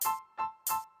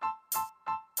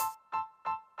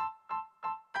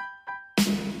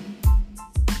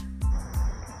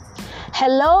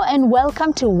Hello and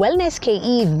welcome to Wellness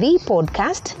KE, the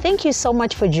podcast. Thank you so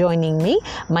much for joining me.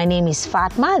 My name is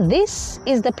Fatma. This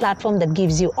is the platform that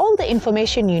gives you all the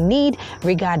information you need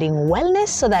regarding wellness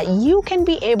so that you can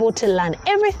be able to learn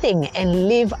everything and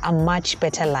live a much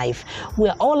better life.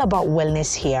 We're all about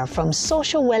wellness here, from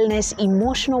social wellness,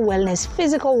 emotional wellness,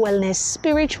 physical wellness,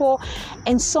 spiritual,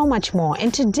 and so much more.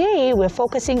 And today we're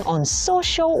focusing on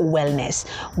social wellness.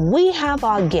 We have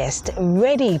our guest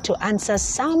ready to answer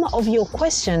some of your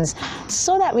questions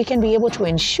so that we can be able to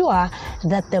ensure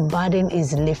that the burden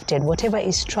is lifted. Whatever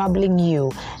is troubling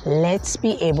you, let's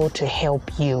be able to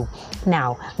help you.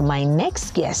 Now, my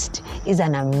next guest is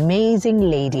an amazing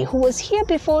lady who was here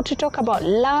before to talk about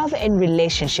love and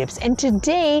relationships. And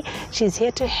today, she's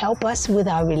here to help us with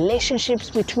our relationships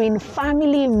between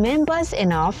family members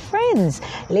and our friends.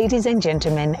 Ladies and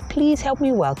gentlemen, please help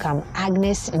me welcome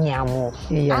Agnes Nyamu.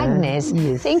 Agnes,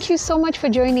 yes. Thank you so much for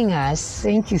joining us.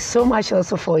 Thank you so much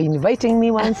also for inviting me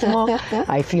once more.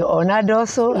 I feel honored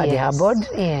also at the Harvard.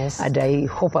 Yes. And I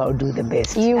hope I'll do the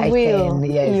best. You will.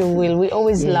 Yes. You will. We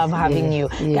always love having you.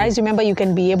 Yes. Guys, remember you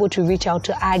can be able to reach out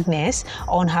to Agnes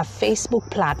on her Facebook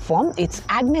platform. It's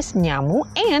Agnes Nyamu.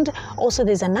 And also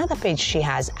there's another page she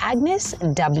has, Agnes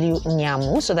W.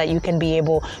 Nyamu, so that you can be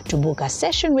able to book a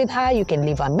session with her. You can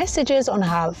leave her messages on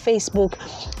her Facebook.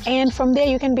 And from there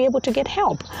you can be able to get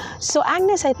help. So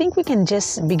Agnes, I think we can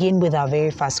just begin with our very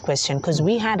first question, because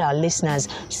we had our listeners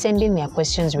send in their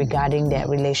questions regarding their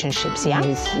relationships.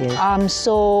 Yes.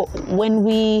 So when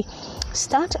we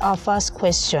start our first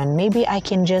question, maybe I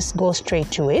can just go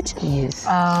straight to it. Yes.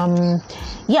 And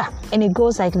it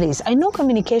goes like this. I know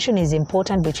communication is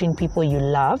important between people you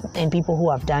love and people who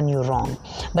have done you wrong.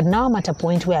 But now I'm at a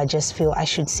point where I just feel I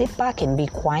should sit back and be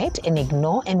quiet and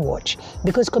ignore and watch,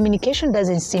 because communication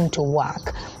doesn't seem to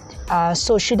work.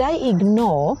 So should I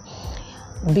ignore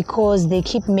because they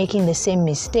keep making the same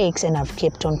mistakes and I've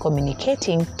kept on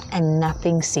communicating and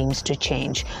nothing seems to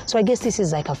change? So I guess this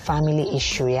is like a family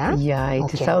issue, yeah? Yeah,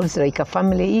 it sounds like a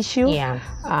family issue. Yeah.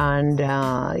 And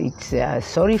it's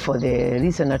sorry for the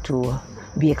listener to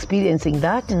be experiencing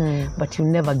that, but you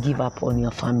never give up on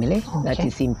your family. Okay. That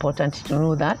is important to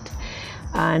know that.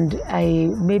 And I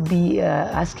may be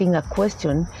asking a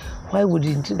question, why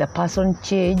wouldn't the person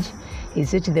change?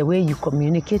 Is it the way you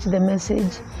communicate the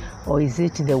message, or is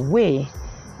it the way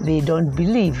they don't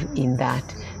believe in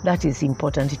that? That is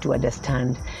important to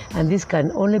understand. And this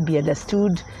can only be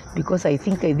understood because I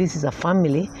think this is a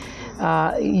family.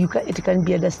 It can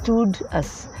be understood,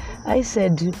 as I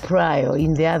said prior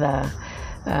in the other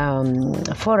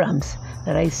forums,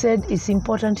 that I said it's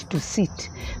important to sit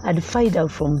and find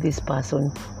out from this person,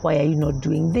 why are you not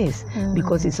doing this?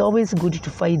 Because it's always good to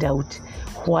find out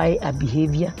why a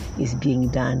behavior is being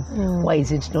done. Why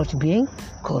is it not being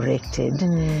corrected?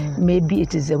 Maybe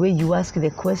it is the way you ask the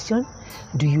question.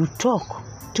 Do you talk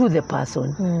to the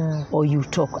person or you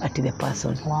talk at the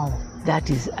person? Wow.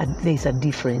 That is, there's a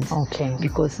difference. Okay.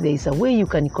 Because there's a way you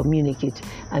can communicate,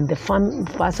 and the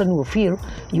person will feel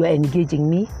you are engaging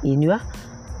me in your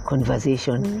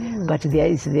conversation. But there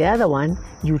is the other one,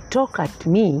 you talk at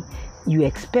me, you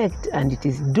expect, and it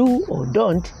is do or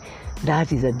don't.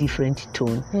 That is a different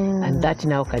tone, and that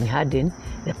now can harden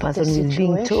the person who is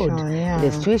being told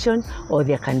the situation, or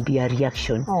there can be a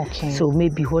reaction. Okay. So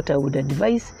maybe what I would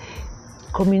advise,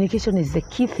 communication is the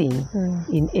key thing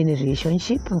in any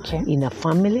relationship, in a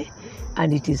family,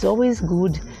 and it is always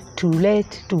good to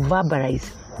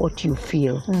verbalize what you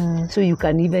feel. So you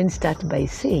can even start by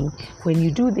saying, when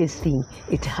you do this thing,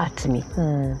 it hurts me.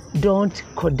 Don't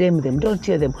condemn them. Don't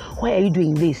tell them, why are you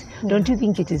doing this? Don't you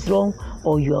think it is wrong?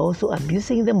 Or you are also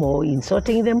abusing them or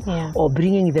insulting them or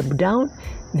bringing them down.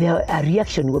 Their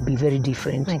reaction will be very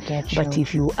different. I get you. But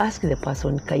if you ask the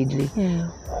person kindly,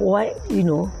 why,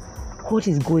 what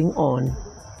is going on?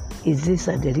 Is this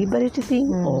a deliberate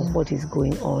thing or what is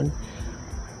going on?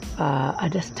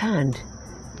 Understand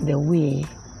the way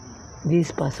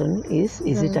this person is.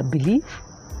 Is it a belief?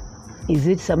 Is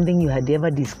it something you had ever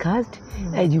discussed?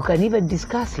 And you can even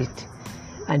discuss it.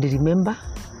 And remember,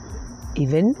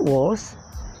 even walls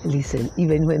listen,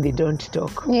 even when they don't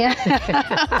talk. Yeah.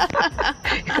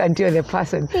 You can tell the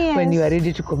person when you are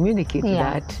ready to communicate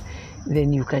that,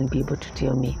 then you can be able to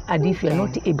tell me. And if you're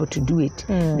not able to do it,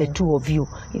 the two of you,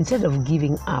 instead of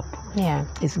giving up,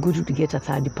 it's good to get a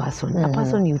third person, a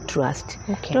person you trust.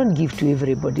 Don't give to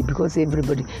everybody, because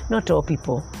not all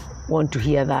people want to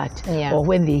hear that. Or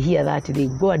when they hear that, they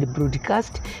go and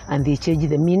broadcast and they change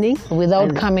the meaning.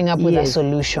 Without coming up with a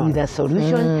solution. With a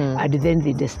solution, and then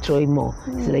they destroy more.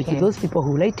 It's like those people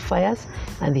who light fires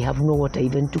and they have no water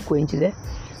even to quench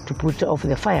to put off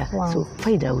the fire. So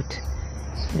find out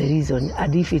the reason.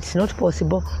 And if it's not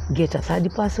possible, get a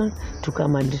third person to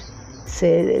come and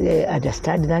say,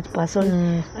 understand that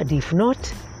person. And if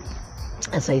not,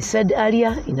 as I said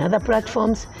earlier, in other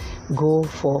platforms, go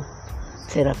for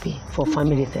therapy, for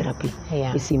family therapy.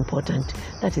 Yeah. It's important.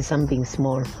 That is something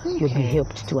small. You'll be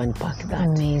helped to unpack that.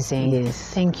 Amazing.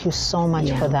 Yes. Thank you so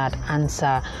much for that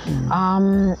answer.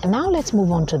 Now let's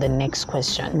move on to the next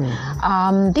question.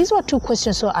 These were two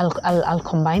questions, so I'll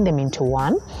combine them into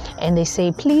one. And they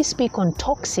say, please speak on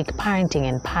toxic parenting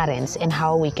and parents and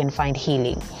how we can find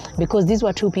healing. Because these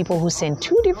were two people who sent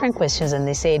two different questions, and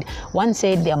they said, one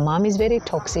said their mom is very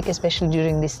toxic, especially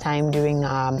during this time, during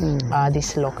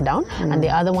this lockdown. And the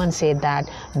other one said that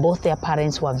both their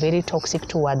parents were very toxic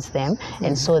towards them,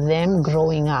 and so them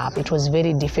growing up, it was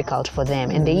very difficult for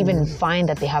them, and they even find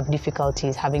that they have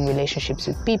difficulties having relationships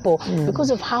with people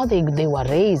because of how they were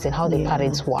raised and how their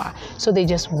parents were. So they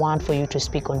just want for you to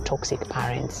speak on toxic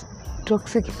parents.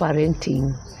 Toxic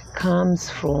parenting comes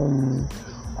from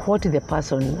what the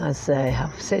person, as I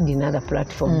have said in other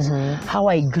platforms, how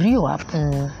I grew up,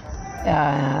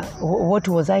 what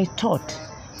was I taught,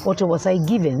 what was I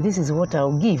given, this is what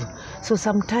I'll give. So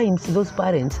sometimes those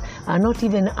parents are not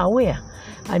even aware.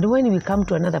 And when we come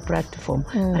to another platform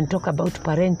and talk about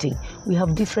parenting, we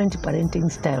have different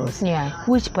parenting styles. Yeah.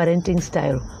 Which parenting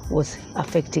style was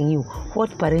affecting you?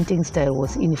 What parenting style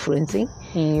was influencing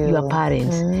your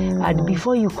parents? And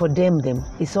before you condemn them,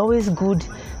 it's always good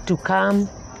to come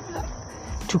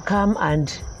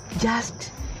and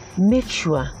just make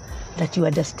sure that you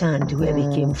understand where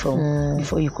they came from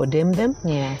before you condemn them.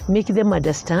 Yeah. Make them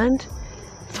understand,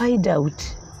 find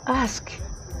out, ask,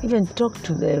 even talk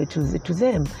to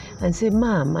them and say,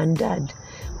 Mom and Dad,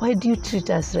 why do you treat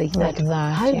us like that?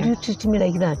 How do you treat me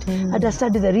like that?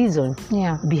 Understand the reason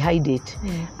behind it.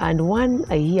 And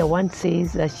I hear one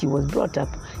says that she was brought up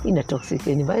in a toxic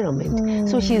environment.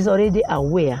 So she is already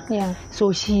aware. Yeah.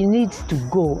 So she needs to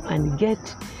go and get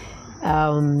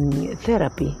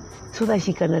therapy so that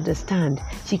she can understand.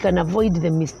 She can avoid the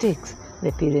mistakes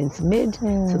the parents made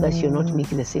so that she'll not make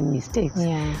the same mistakes.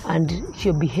 Yeah. And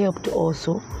she'll be helped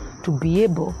also to be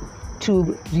able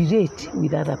to relate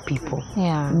with other people.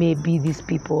 Yeah. Maybe these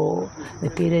people,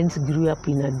 the parents grew up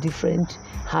in a different,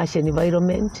 harsh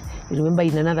environment. Remember,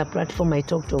 in another platform, I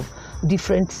talked of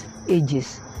different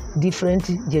ages,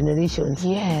 different generations.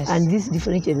 Yes. And these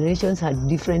different generations had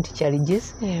different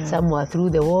challenges. Yeah. Some were through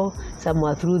the war, some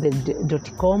were through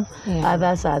the .com,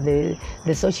 others are the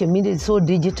social media is so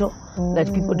digital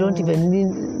that people don't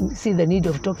even see the need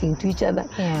of talking to each other.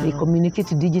 Yeah. They communicate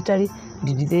digitally.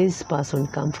 Did this person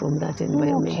come from that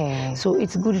environment? Okay. So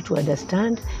it's good to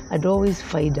understand and always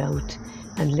find out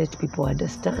and let people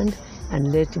understand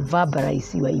and let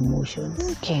verbalize your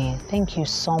emotions. Okay, thank you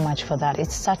so much for that.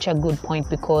 It's such a good point,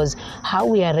 because how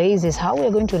we are raised is how we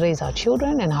are going to raise our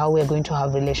children and how we are going to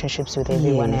have relationships with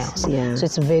everyone else. Yeah. So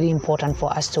it's very important for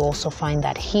us to also find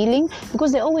that healing,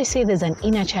 because they always say there's an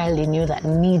inner child in you that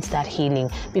needs that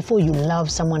healing. Before you love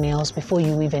someone else, before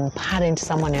you even parent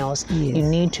someone else, you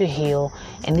need to heal.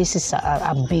 And this is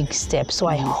a big step. So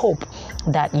I hope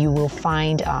that you will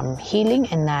find healing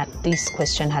and that this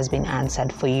question has been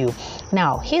answered for you.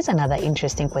 Now, here's another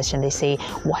interesting question. They say,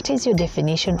 what is your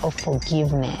definition of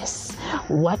forgiveness?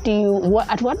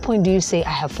 At what point do you say, I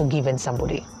have forgiven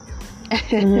somebody?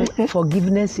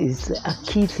 Forgiveness is a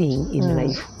key thing in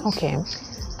life. Okay.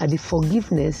 And the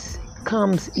forgiveness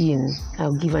comes in,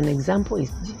 I'll give an example,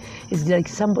 it's like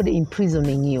somebody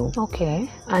imprisoning you. Okay.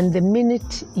 And the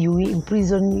minute you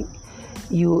imprison,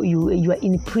 you are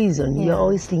in prison, you're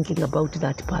always thinking about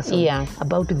that person,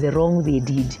 about the wrong they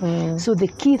did. So the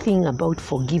key thing about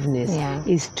forgiveness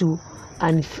is to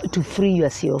free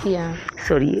yourself.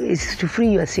 Is to free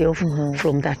yourself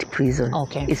from that prison.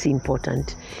 Okay. It's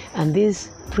important. And this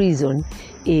prison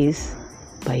is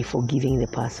by forgiving the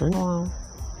person. Wow.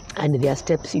 And there are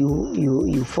steps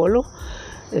you follow.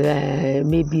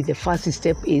 Maybe the first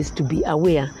step is to be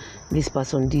aware this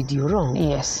person did you wrong.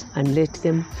 Yes. And let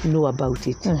them know about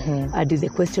it. And the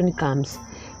question comes,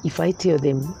 if I tell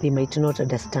them, they might not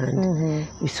understand.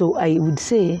 So I would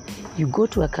say you go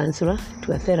to a counselor,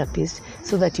 to a therapist,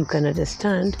 so that you can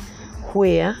understand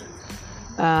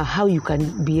how you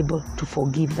can be able to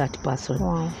forgive that person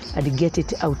and get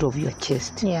it out of your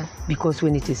chest. Because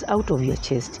when it is out of your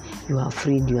chest, you have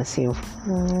freed yourself.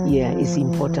 It's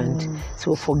important.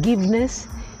 So forgiveness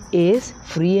is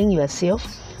freeing yourself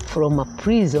from a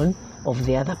prison of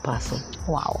the other person.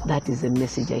 Wow. That is the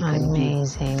message I can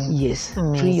Amazing. give. Yes.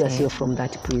 Amazing. Free yourself from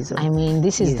that prison. I mean,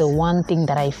 this is the one thing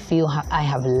that I feel I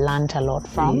have learned a lot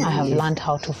from. Yeah, I have learned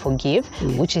how to forgive,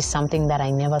 which is something that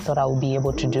I never thought I would be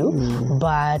able to do.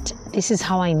 But this is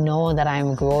how I know that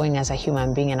I'm growing as a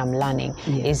human being and I'm learning,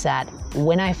 is that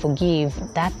when I forgive,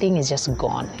 that thing is just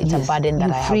gone. It's a burden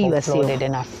that I have offloaded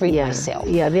and I free myself.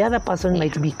 Yeah, the other person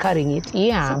might be carrying it.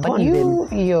 Yeah, but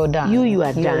you're done. You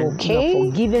are done. Okay? You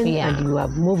are forgiven and you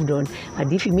have moved on.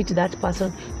 And if you meet that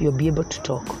person, you'll be able to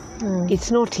talk. It's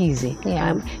not easy.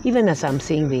 Even as I'm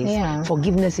saying this,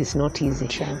 forgiveness is not easy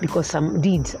because some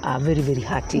deeds are very, very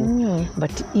hurting.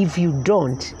 But if you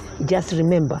don't, just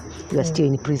remember you are still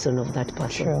in prison of that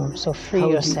person. True. So free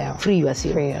yourself. Free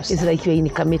yourself. It's like you're in a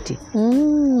committee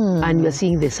and you're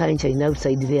seeing the sunshine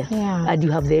outside there, and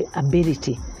you have the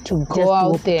ability to go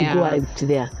out there.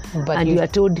 But and you are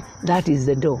told that is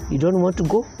the door. You don't want to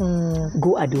go?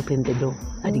 Go and open the door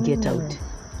and get out.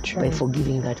 True. By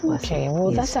forgiving that person. Okay, well,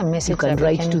 that's a message. You can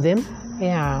write to them.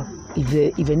 Yeah.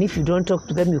 Even if you don't talk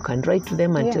to them, you can write to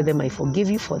them and tell them, I forgive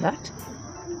you for that.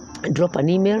 And drop an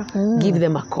email, give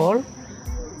them a call.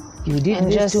 You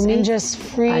did this to me. And just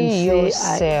free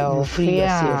yourself. Free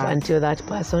yourself and tell that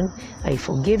person, I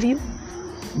forgive you.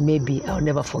 Maybe I'll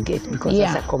never forget because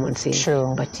that's a common saying.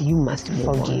 True. But you must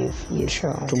forgive. Yes.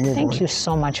 True. To move Thank you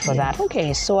so much for that.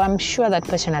 Okay, so I'm sure that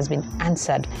question has been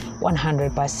answered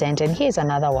 100%. And here's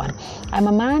another one. I'm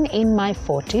a man in my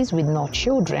 40s with no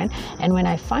children, and when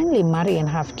I finally marry and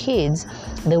have kids,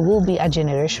 there will be a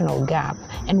generational gap.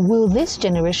 And will this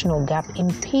generational gap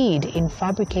impede in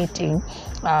fabricating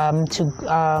a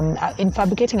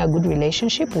good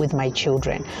relationship with my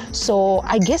children? So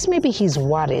I guess maybe he's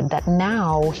worried that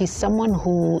now he's someone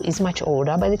who is much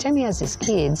older. By the time he has his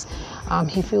kids,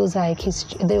 he feels like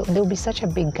there will be such a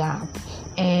big gap,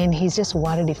 and he's just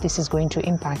worried if this is going to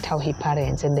impact how he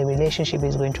parents and the relationship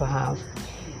he's going to have.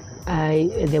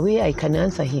 The way I can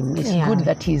answer him is good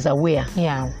that he's aware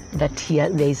that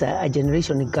there is a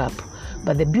generation gap.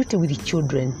 But the beauty with the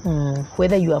children,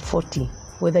 whether you are 40,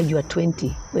 whether you are 20,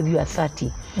 whether you are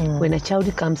 30, when a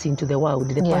child comes into the world,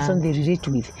 the person they relate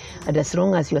with, and as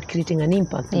long as you are creating an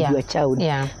impact with your child,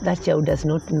 that child does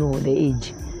not know the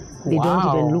age. They don't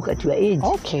even look at your age.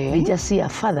 Okay. They just see a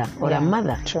father or a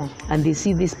mother, and they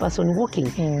see this person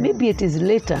walking. Maybe it is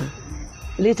later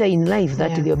in life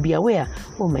that they'll be aware,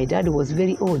 oh, my dad was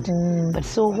very old, but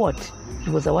so what? He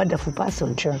was a wonderful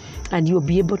person. And you'll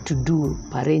be able to do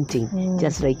parenting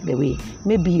just like the way.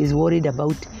 Maybe he's worried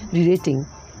about relating,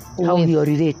 how he'll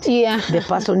relate the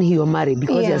person he'll marry,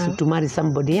 because he has to marry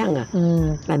somebody younger.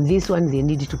 And this one, they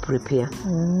need to prepare.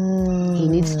 He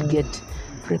needs to get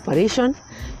preparation.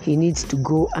 He needs to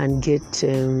go and get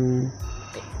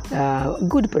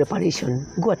good preparation.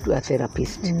 Go to a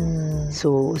therapist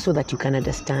so that you can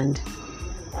understand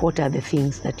what are the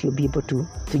things that you'll be able to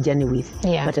journey with.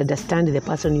 But understand the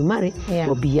person you marry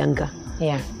will be younger.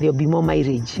 There'll be more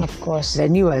marriage, of course,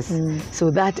 than yours.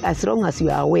 So that as long as you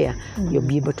are aware, you'll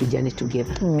be able to journey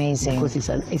together. Amazing. Because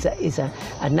it's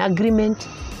an agreement,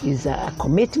 it's a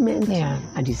commitment,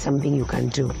 and it's something you can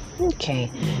do.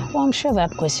 Okay. Well, I'm sure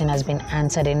that question has been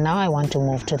answered, and now I want to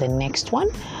move to the next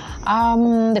one.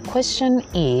 The question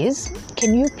is,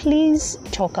 can you please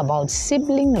talk about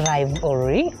sibling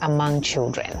rivalry among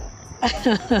children?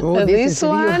 Oh, this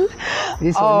one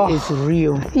is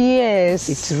real. Yes.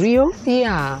 It's real.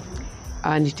 Yeah.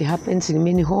 And it happens in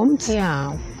many homes.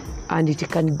 Yeah. And it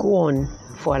can go on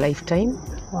for a lifetime.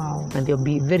 Wow. And there'll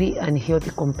be very unhealthy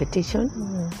competition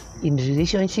in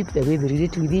relationship, the way they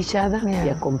relate with each other. They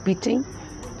are competing.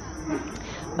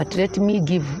 But let me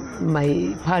give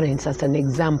my parents as an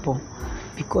example,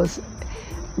 because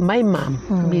my mom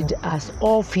made us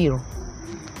all feel,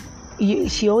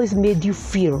 she always made you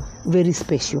feel very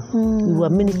special. We were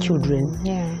many children,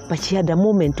 but she had a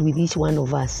moment with each one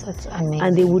of us. That's amazing.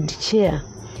 And they would share.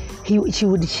 She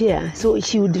would share. So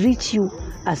she would reach you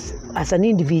as an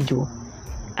individual,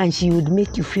 and she would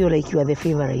make you feel like you are the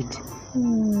favorite.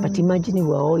 But imagine we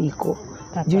were all equal.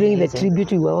 That's During amazing. the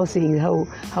tribute, we were all saying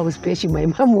how special my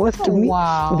mom was to me.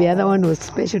 Wow. The other one was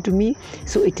special to me.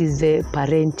 So it is the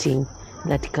parenting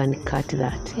that can cut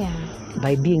that.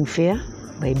 By being fair,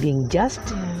 by being just,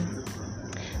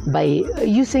 by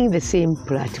using the same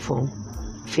platform,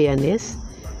 fairness,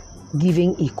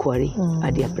 giving equally,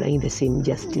 and applying the same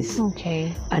justice.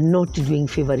 Okay. And not doing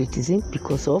favoritism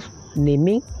because of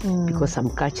naming, because some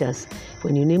cultures,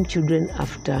 when you name children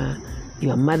after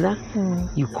your mother,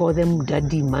 you call them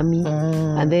daddy, mommy,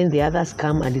 and then the others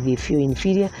come and they feel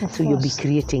inferior. So you'll be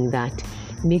creating that.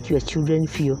 Make your children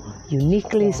feel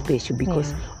uniquely special,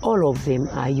 because all of them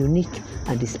are unique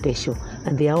and special,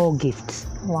 and they are all gifts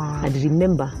Wow. And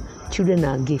remember, children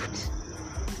are gifts.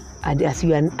 And as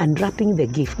you are unwrapping the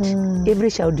gift, every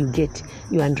child you get,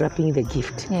 you are unwrapping the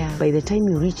gift. Yeah. By the time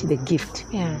you reach the gift,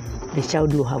 the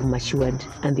child will have matured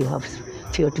and they have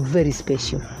felt very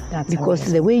special. That's because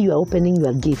amazing. the way you are opening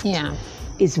your gift Yeah.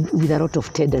 is with a lot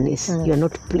of tenderness. You are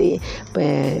not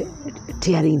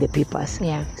tearing the papers.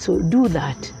 Yeah. So do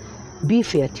that. Be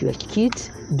fair to your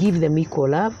kids, give them equal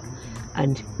love,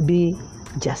 and be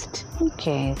just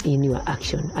Okay. in your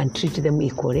action and treat them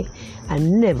equally,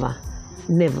 and never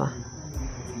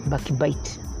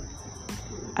backbite.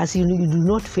 As you do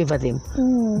not favor them,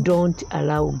 don't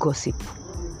allow gossip.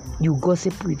 You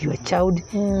gossip with your child,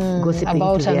 gossiping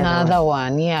About to the another other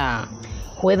one. Yeah.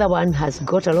 whether one has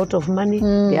got a lot of money,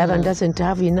 the other one doesn't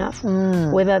have enough,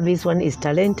 whether this one is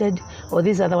talented or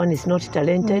this other one is not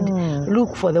talented.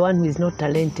 Look for the one who is not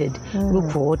talented.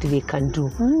 Look for what they can do.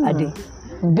 And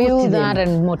build that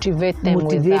and motivate them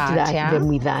with that. them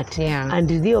with that. Yeah. And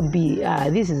they'll be,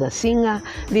 this is a singer,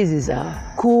 this is a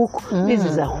cook, this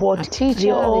is a what. A teacher, they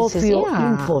all this is- feel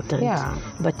yeah, important. yeah.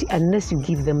 But unless you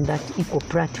give them that equal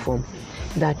platform,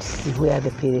 that's where the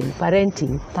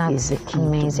parenting is the key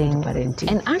amazing. to good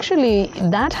parenting. And actually,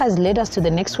 that has led us to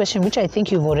the next question, which I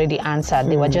think you've already answered.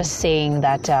 They were just saying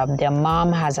that their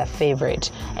mom has a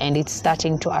favorite and it's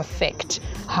starting to affect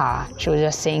her. She was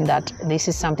just saying that this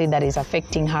is something that is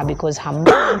affecting her because her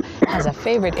mom has a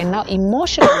favorite, and now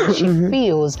emotionally she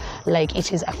feels like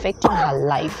it is affecting her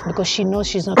life because she knows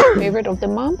she's not the favorite of the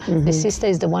mom. The sister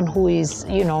is the one who is,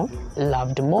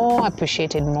 loved more,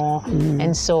 appreciated more.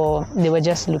 And so they were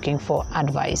just looking for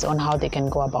advice on how they can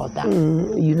go about that.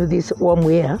 This warm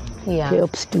air Yeah.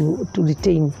 helps to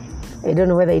retain. I don't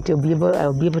know whether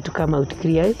I'll be able to come out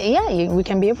clear. Yeah, we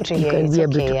can be able to hear. Can It's be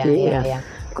able okay. to Yeah. hear,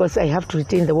 because I have to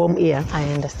retain the warm air. I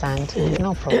understand.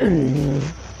 No problem.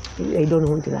 I don't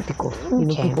want that cough.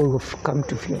 Okay. People will come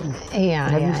to feel me. Yeah,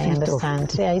 Have you I switched off?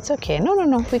 understand. Yeah, it's okay. No.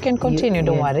 We can continue.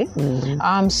 Don't worry.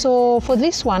 So for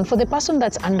this one, for the person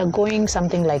that's undergoing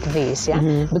something like this,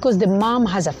 because the mom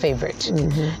has a favorite,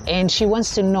 and she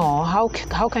wants to know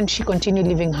how can she continue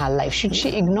living her life? Should she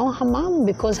ignore her mom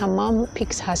because her mom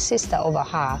picks her sister over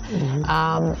her,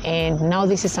 and now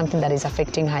this is something that is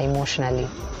affecting her emotionally?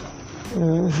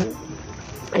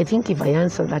 I think if I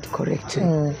answer that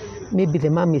correctly, maybe the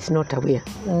mom is not aware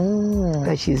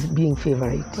that she's being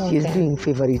favorite. She's Okay. doing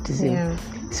favoritism. Yeah.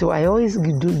 So I always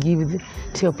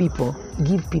tell people,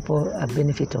 give people a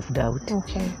benefit of doubt.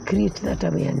 Okay. Create that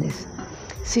awareness.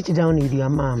 Sit down with your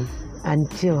mom and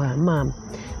tell her, Mom,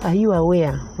 are you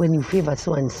aware when you favor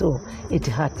so and so, it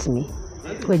hurts me?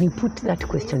 When you put that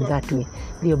question that way,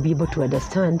 they'll be able to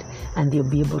understand and they'll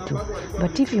be able to.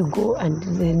 But if you go and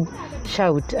then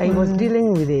shout, I was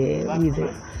dealing with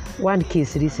one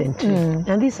case recently,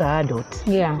 and these are adults,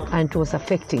 and it was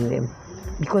affecting them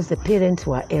because the parents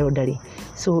were elderly.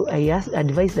 So I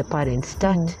advise the parents,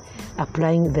 start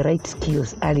applying the right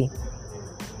skills early.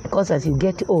 Because as you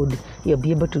get old, you'll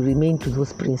be able to remain to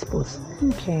those principles.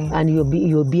 Okay. And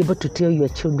you'll be able to tell your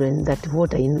children that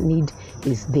what I need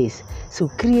is this. So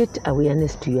create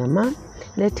awareness to your mom.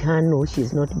 Let her know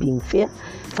she's not being fair.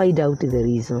 Find out the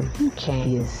reason. Okay.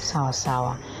 Yes.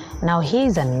 Sawa. Now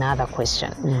here's another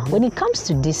question. When it comes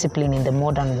to discipline in the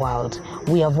modern world,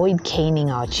 we avoid caning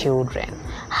our children.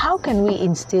 How can we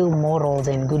instill morals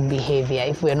and good behavior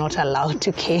if we're not allowed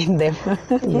to cane them?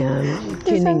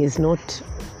 Caning is not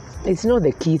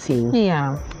the key thing.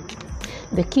 Yeah.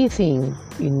 The key thing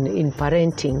in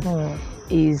parenting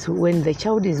is when the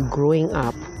child is growing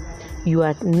up, you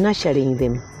are nurturing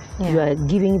them. You are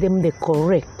giving them the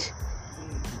correct,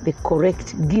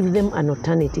 give them an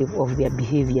alternative of their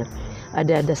behavior and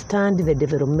understand the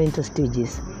developmental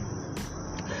stages.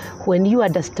 When you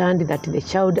understand that the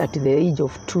child at the age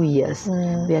of 2 years,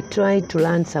 they are trying to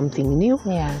learn something new,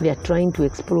 they are trying to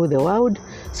explore the world.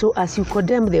 So as you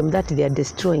condemn them that they are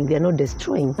destroying, they are not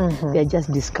destroying, they are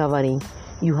just discovering.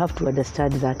 You have to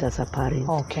understand that as a parent.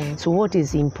 Okay. So what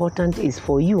is important is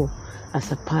for you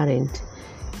as a parent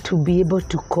to be able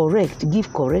to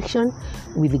give correction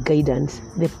with guidance.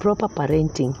 The proper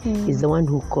parenting is the one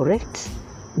who corrects,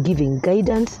 giving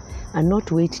guidance, and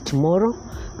not wait tomorrow,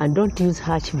 and don't use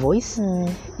harsh voice.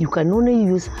 You can only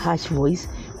use harsh voice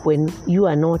when you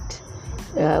are not,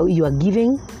 you are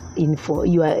giving info,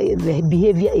 the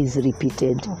behavior is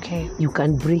repeated. Okay. You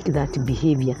can break that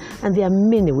behavior, and there are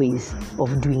many ways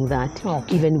of doing that,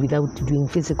 even without doing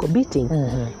physical beating.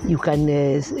 You can,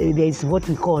 there is what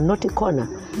we call not a corner.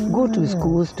 Go to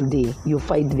schools today, you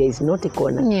find there is not a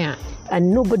corner. Yeah.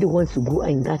 And nobody wants to go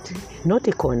in that, not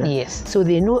a corner. Yes. So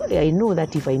I know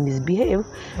that if I misbehave,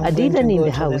 and even in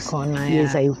the house,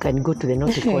 yes, I can go to the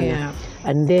naughty corner. Yeah.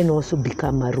 And then also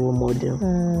become a role model.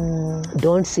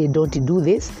 Don't say, don't do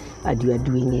this, and you are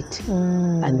doing it.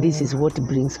 And this is what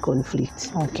brings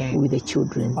conflict with the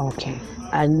children. Okay.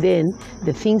 And then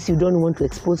the things you don't want to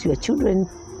expose your children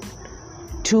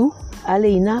to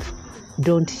early enough,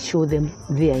 don't show them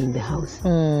there in the house.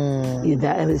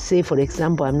 Say, for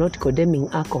example, I'm not condemning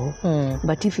alcohol,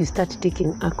 but if you start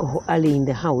taking alcohol early in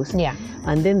the house,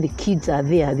 and then the kids are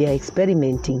there, they are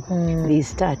experimenting, they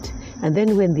start. And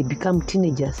then when they become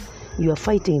teenagers, you are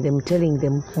fighting them, telling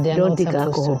them, don't take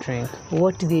alcohol.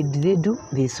 What they do?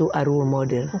 They saw a role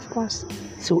model. Of course.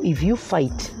 So if you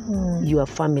fight your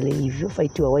family, if you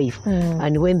fight your wife,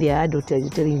 and when they are adults, you're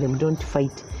telling them, don't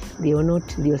fight, they are not.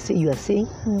 They will say you are saying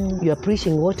you are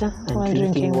preaching water and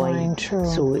drinking wine. True.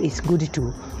 So it's good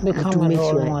to become to a make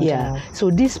role sure. model. Yeah.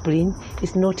 So discipline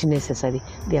is not necessary.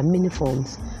 There are many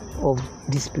forms of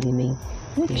disciplining.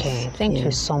 Okay, thank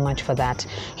you so much for that.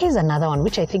 Here's another one,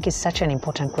 which I think is such an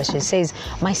important question. It says,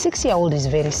 my 6-year-old is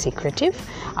very secretive.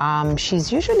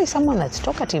 She's usually someone that's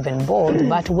talkative and bold,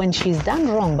 but when she's done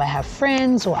wrong by her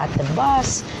friends or at the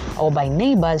bus or by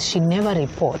neighbors, she never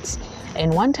reports.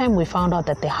 And one time we found out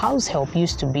that the house help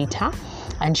used to beat her,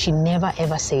 and she never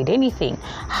ever said anything.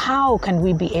 How can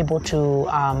we be able to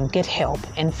get help,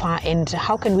 and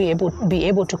how can we be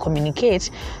able to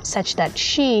communicate such that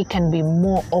she can be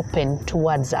more open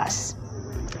towards us?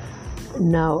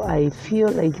 Now I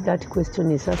feel like that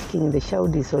question is asking the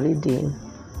child has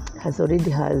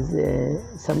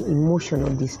some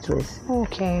emotional distress.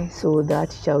 Okay. So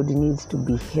that child needs to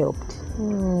be helped,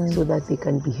 so that they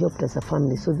can be helped as a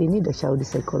family. So they need a child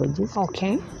psychologist.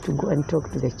 Okay. To go and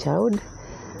talk to the child.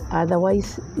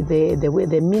 Otherwise,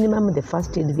 the minimum, the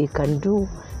first aid they can do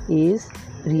is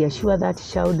reassure that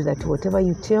child that whatever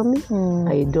you tell me,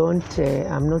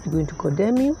 I'm not going to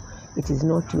condemn you. It is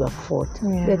not your fault.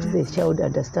 Let the child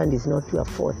understand it's not your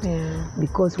fault.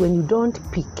 Because when you don't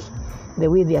pick the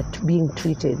way they are being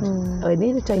treated, and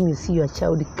any time you see your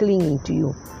child clinging to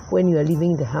you when you are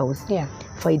leaving the house,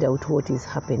 find out what is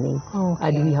happening.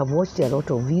 And we have watched a lot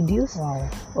of videos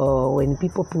when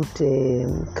people put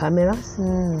cameras,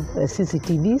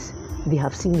 CCTVs, they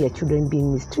have seen their children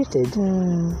being mistreated.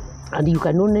 And you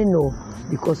can only know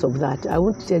because of that. I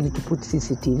won't tell you to put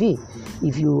CCTV.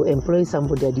 If you employ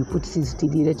somebody and you put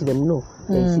CCTV, let them know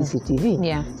there's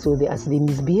CCTV. So as they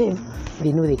misbehave,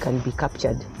 they know they can be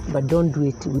captured. But don't do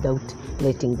it without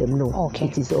letting them know.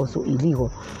 It is also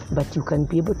illegal. But you can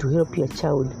be able to help your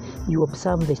child. You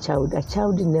observe the child. A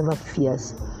child never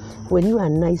fears. When you are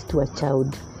nice to a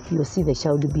child, you'll see the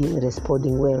child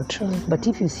responding well. But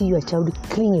if you see your child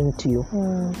clinging to you,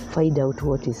 find out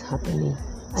what is happening.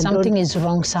 And something is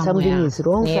wrong somewhere. Something is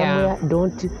wrong somewhere.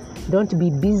 Don't be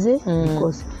busy,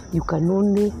 because you can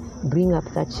only bring up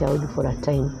that child for a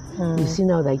time. You see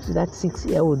now, like that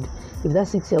 6-year-old, if that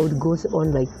 6-year-old goes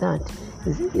on like that,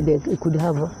 they could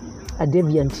have a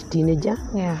deviant teenager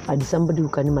and somebody who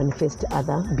can manifest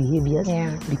other behaviors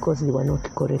because they were not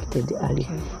corrected early.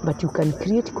 But you can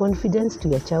create confidence to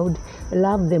your child,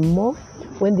 love them more.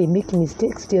 When they make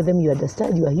mistakes, tell them you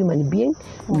understand, you are a human being,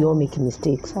 we all make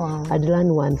mistakes. And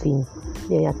learn one thing,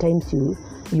 there are times you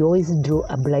always draw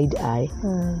a blind eye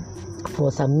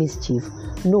for some mischief.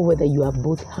 Know whether you are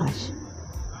both harsh.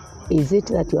 Is it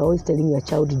that you are always telling your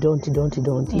child, don't?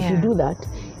 If you do that,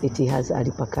 it has a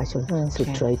repercussion. So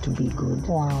try to be good.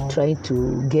 Try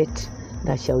to get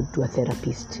that child to a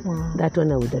therapist. That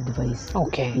one I would advise.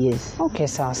 Yes. Okay,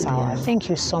 Sawa. Thank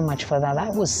you so much for that.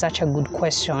 That was such a good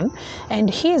question. And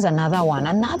here's another one,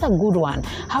 another good one.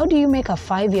 How do you make a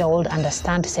 5-year-old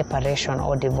understand separation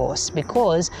or divorce?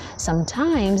 Because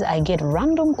sometimes I get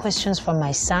random questions from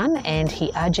my son and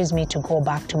he urges me to go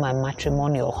back to my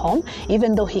matrimonial home,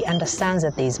 even though he understands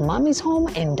that there's mommy's home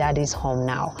and daddy's home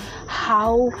now.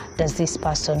 How does this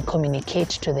person communicate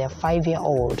to their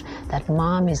 5-year-old that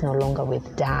mom is no longer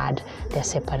with dad, they're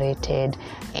separated,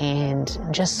 and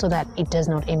just so that it does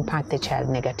not impact the child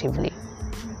negatively?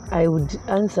 I would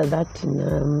answer that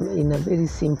in a very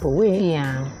simple way.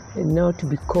 Not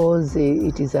because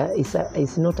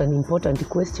it's not an important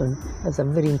question. That's a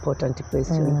very important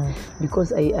question,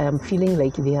 because I am feeling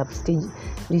like they have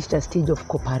reached a stage of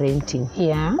co-parenting.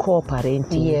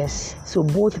 Co-parenting. Yes. So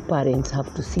both parents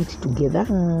have to sit together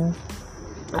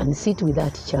and sit with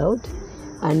that child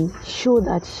and show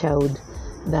that child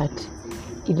that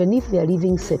even if they are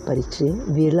living separately,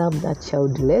 they love that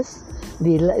child less.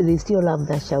 They still love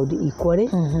that child equally.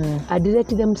 And let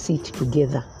them sit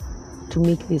together to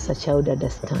make this a child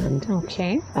understand.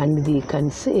 And they can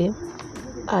say,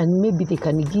 And maybe they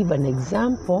can give an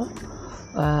example.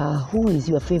 Who is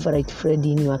your favorite friend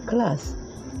in your class?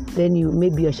 Then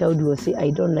maybe your child will say, I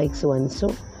don't like so and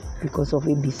so because of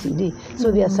ABCD.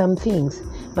 So there are some things,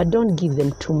 but don't give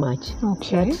them too much.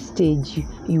 Okay. That stage,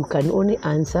 you can only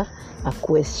answer a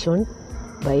question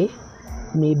by,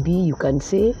 maybe you can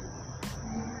say,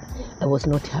 I was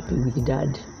not happy with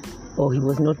dad, or he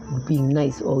was not being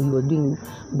nice, or he was doing,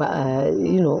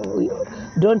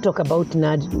 don't talk about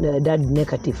dad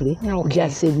negatively. Okay.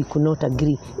 Just say we could not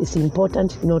agree. It's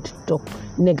important not to talk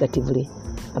negatively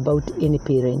about any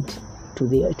parent to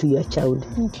your child,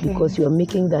 because you are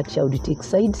making that child take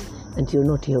sides and you'll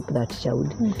not help that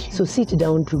child. Okay. So sit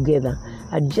down together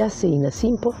and just say in a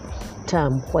simple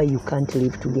term why you can't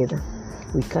live together.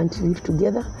 We can't live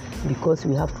together because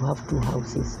we have to have two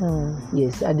houses.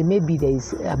 Yes, and maybe there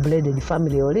is a blended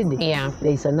family already. Yeah.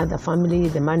 There is another family.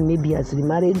 The man maybe has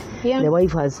remarried. Yeah. The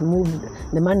wife has moved.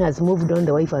 The man has moved on.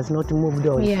 The wife has not moved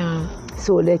on. Yeah.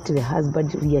 So let the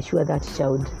husband reassure that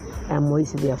child, I'm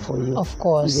always there for you. Of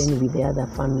course. Even with the other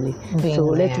family. Being so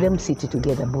let there. them sit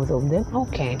together, both of them.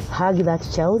 Okay. Hug that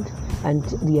child and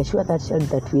reassure that child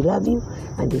that we love you,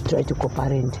 and they try to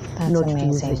co-parent. That's not to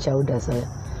use amazing. the child as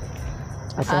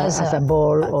a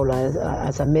ball or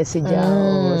as a messenger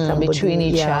or somebody between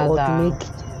each other. Or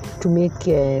to make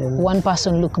one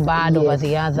person look bad over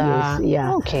the other. Yes,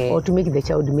 yeah. Okay. Or to make the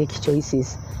child make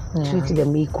choices. Treat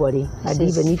them equally. And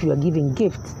even if you are giving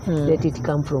gifts, let it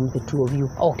come from the two of you.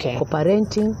 Okay.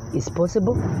 Co-parenting is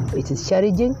possible. It is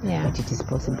challenging, Yeah. but it is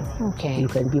possible. Okay. You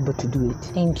can be able to do it.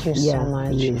 Thank you so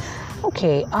much. Yes.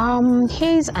 Okay,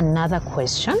 here's another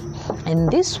question,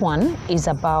 and this one is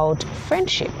about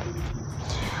friendship.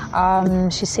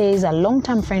 She says a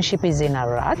long-term friendship is in a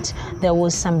rut. There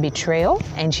was some betrayal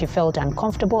and she felt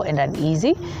uncomfortable and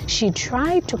uneasy. She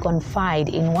tried to confide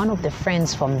in one of the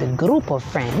friends from the group of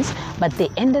friends, but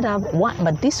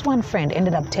this one friend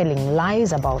ended up telling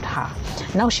lies about her.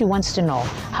 Now she wants to know,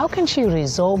 how can she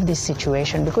resolve this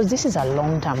situation? Because this is a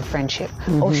long-term friendship.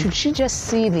 Or should she just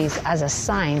see this as a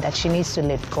sign that she needs to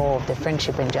let go of the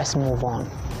friendship and just move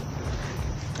on?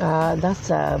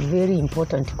 That's a very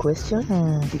important question,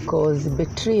 because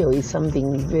betrayal is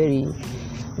something very,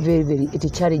 very, very,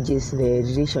 it challenges the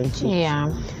relationship.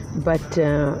 Yeah. But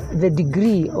the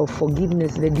degree of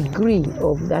forgiveness, the degree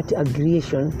of that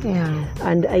aggression,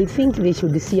 and I think they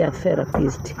should see a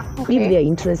therapist. Okay. If they are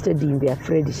interested in their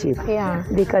friendship,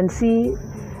 they can see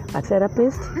a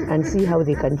therapist and see how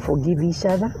they can forgive each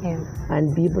other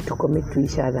and be able to commit to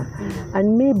each other.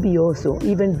 And maybe also,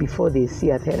 even before they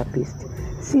see a therapist,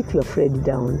 sit your friend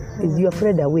down. Is your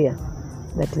friend aware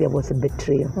that there was a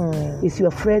betrayal? Is your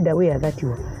friend aware that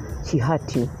she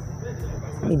hurt you?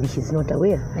 Maybe she's not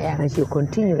aware, and she'll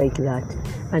continue like that.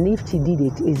 And if she did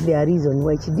it, is there a reason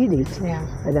why she did it?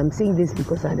 And I'm saying this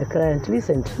because I had a client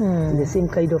recent to the same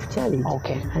kind of challenge.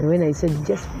 Okay. And when I said,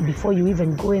 just before you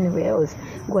even go anywhere else,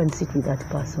 go and sit with that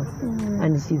person,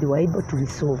 and they were able to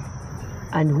resolve.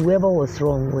 And whoever was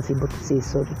wrong was able to say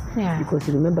sorry. Because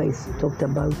remember,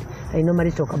 I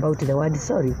normally talk about the word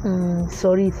sorry.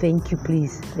 Sorry, thank you,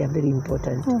 please. They are very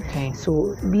important. Okay.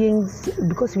 So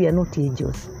because we are not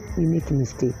angels, we make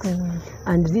mistakes.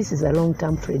 And this is a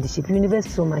long-term friendship. You invest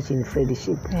so much in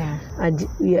friendship. And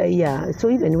so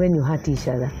even when you hurt each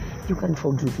other, you can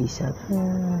forgive each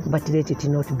other. But let it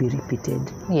not be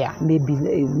repeated.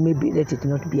 Maybe let it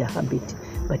not be a habit.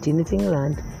 But anything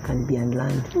learned can be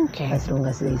unlearned, as long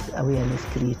as there is awareness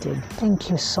created. Thank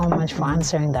you so much for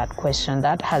answering that question.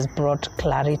 That has brought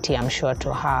clarity, I'm sure,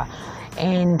 to her.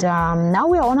 And now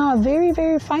we're on our very,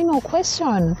 very final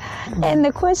question. And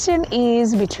the question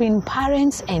is between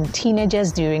parents and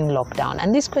teenagers during lockdown.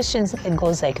 And this question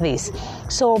goes like this.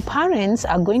 So parents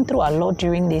are going through a lot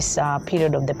during this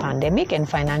period of the pandemic and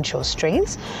financial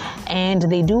strains. And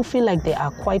they do feel like they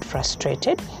are quite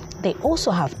frustrated. They also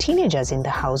have teenagers in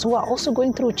the house who are also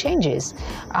going through changes.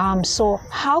 So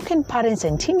how can parents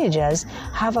and teenagers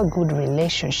have a good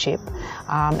relationship?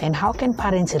 And how can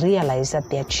parents realize that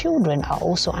their children are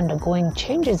also undergoing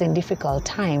changes in difficult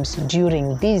times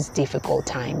during these difficult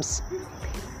times?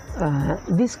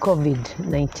 This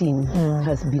COVID-19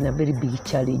 has been a very big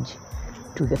challenge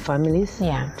to the families,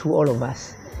 to all of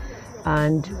us.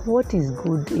 And what is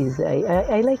good is,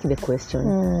 I like the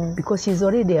question, because she's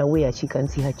already aware. She can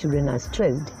see her children are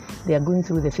stressed. They are going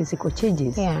through the physical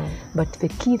changes. But the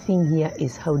key thing here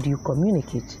is, how do you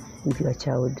communicate with your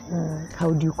child? How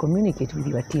do you communicate with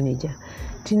your teenager?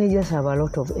 Teenagers have a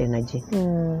lot of energy.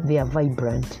 They are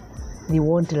vibrant. They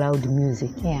want loud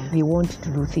music. They want to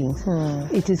do things.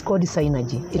 It is called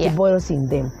synergy. It boils in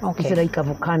them. It's like a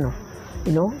volcano,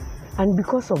 And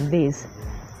because of this,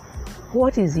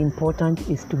 What is important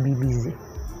is to be busy.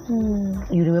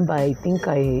 You remember, I think,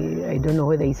 I don't know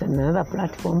whether it's another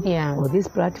platform or this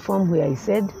platform where I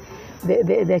said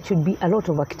there should be a lot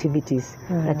of activities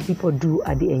that people do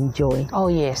and enjoy. Oh,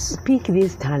 yes. Pick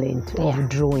this talent of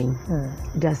drawing.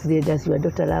 Does your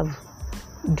daughter love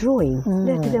drawing?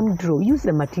 Let them draw. Use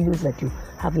the materials that you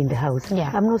have in the house.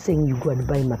 I'm not saying you go and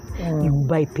buy you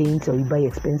buy paints or you buy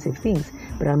expensive things,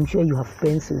 but I'm sure you have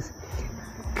pencils.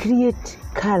 Create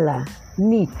color,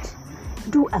 knit,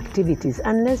 do activities,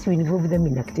 unless you involve them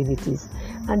in activities.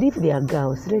 And if they are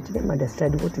girls, let them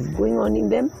understand what is going on in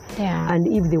them. And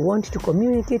if they want to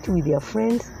communicate with their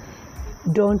friends,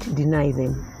 don't deny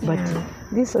them. But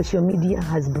this social media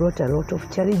has brought a lot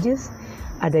of challenges,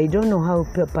 and I don't know how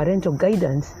parental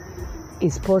guidance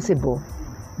is possible.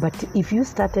 But if you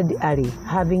started early,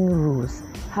 having rules,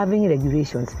 having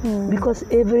regulations, because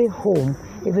every home,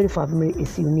 every family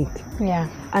is unique.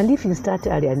 And if you start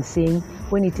early and saying,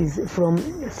 when it is from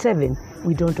 7,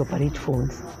 we don't operate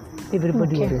phones,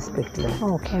 everybody will respect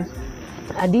that.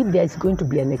 And if there is going to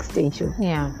be an extension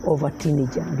of a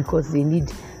teenager, because they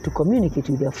need to communicate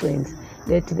with their friends,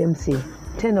 let them say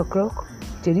 10 o'clock,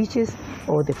 it reaches,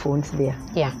 or the phone's there.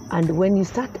 And when you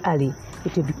start early,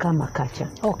 it will become a culture.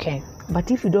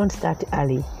 But if you don't start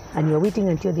early, and you're waiting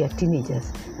until they are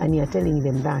teenagers, and you're telling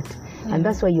them that, and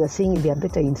that's why you are saying they are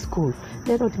better in school.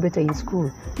 They're not better in school.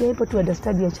 They're able to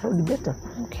understand your child better.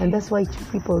 And that's why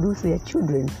people lose their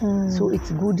children. So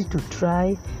it's good to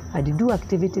try and do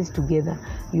activities together.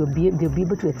 They'll be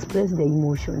able to express their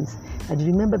emotions. And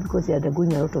remember, because they are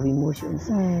undergoing a lot of emotions,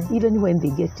 even when they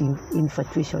get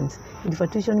infatuations.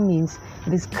 Infatuation means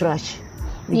this crush.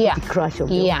 The crush of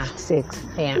sex.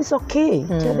 It's okay.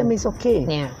 Tell them it's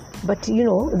okay. But,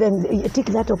 then you take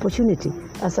that opportunity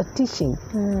as a teaching,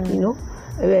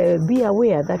 be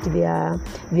aware that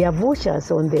there are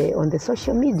vultures on the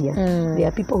social media. There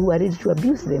are people who are ready to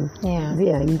abuse them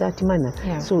there in that manner.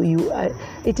 So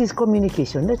it is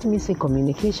communication. Let me say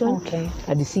communication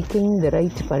and seeking the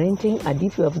right parenting. And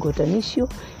if you have got an issue,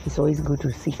 it's always good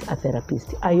to seek a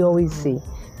therapist. I always say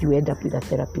you end up with a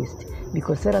therapist,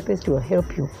 because therapist will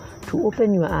help you to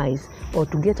open your eyes or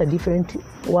to get a different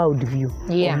world view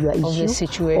of your issue. Of the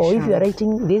situation. Or if you are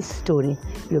writing this story,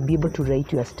 you'll be able to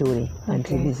write your story and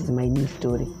say, this is my new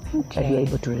story. And you're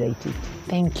able to write it.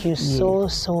 Thank you so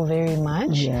very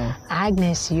much.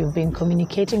 Agnes, you've been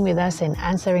communicating with us and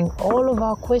answering all of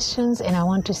our questions, and I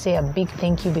want to say a big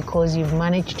thank you, because you've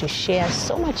managed to share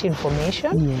so much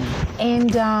information.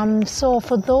 And so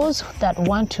for those that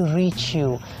want to reach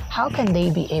you, how can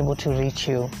they be able to reach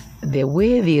you? The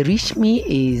way they reach me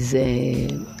is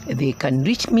they can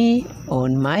reach me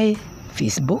on my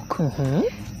Facebook,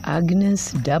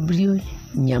 Agnes W.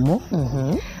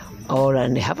 Nyamo, or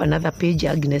and I have another page,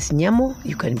 Agnes Nyamo.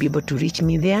 You can be able to reach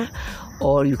me there,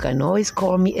 or you can always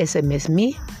call me, SMS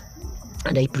me,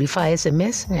 and I prefer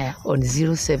SMS on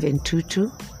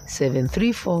 0722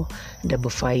 734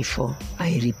 554.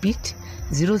 I repeat,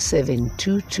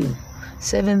 0722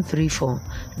 734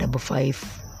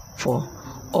 554.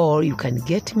 Or you can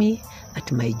get me at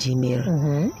my Gmail,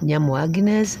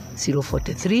 nyamoagnes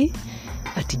 043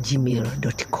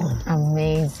 @gmail.com.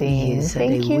 Amazing. Yes,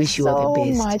 thank you wish you so all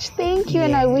the best. much. Thank you,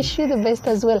 and I wish you the best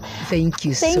as well. Thank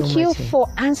you so much. Thank you for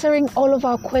answering all of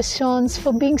our questions,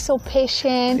 for being so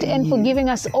patient, and for giving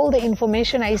us all the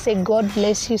information. I say God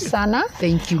bless you, Sana.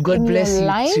 Thank you. God bless you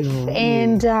life. too.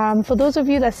 And for those of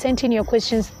you that sent in your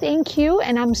questions, thank you.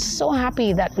 And I'm so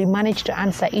happy that we managed to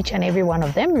answer each and every one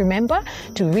of them. Remember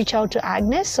to reach out to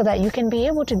Agnes so that you can be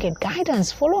able to get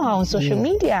guidance. Follow her on social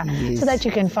media so that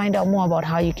you can find out more about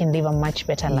how you can live a much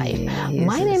better life.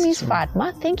 My name is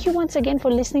Fatma. Thank you once again for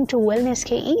listening to Wellness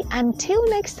KE. Until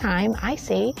next time, I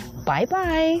say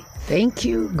bye-bye. Thank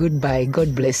you. Goodbye.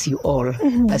 God bless you all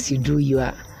as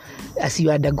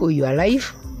you undergo your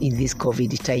life in this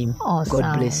COVID time. Awesome.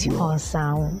 God bless you all.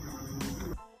 Awesome.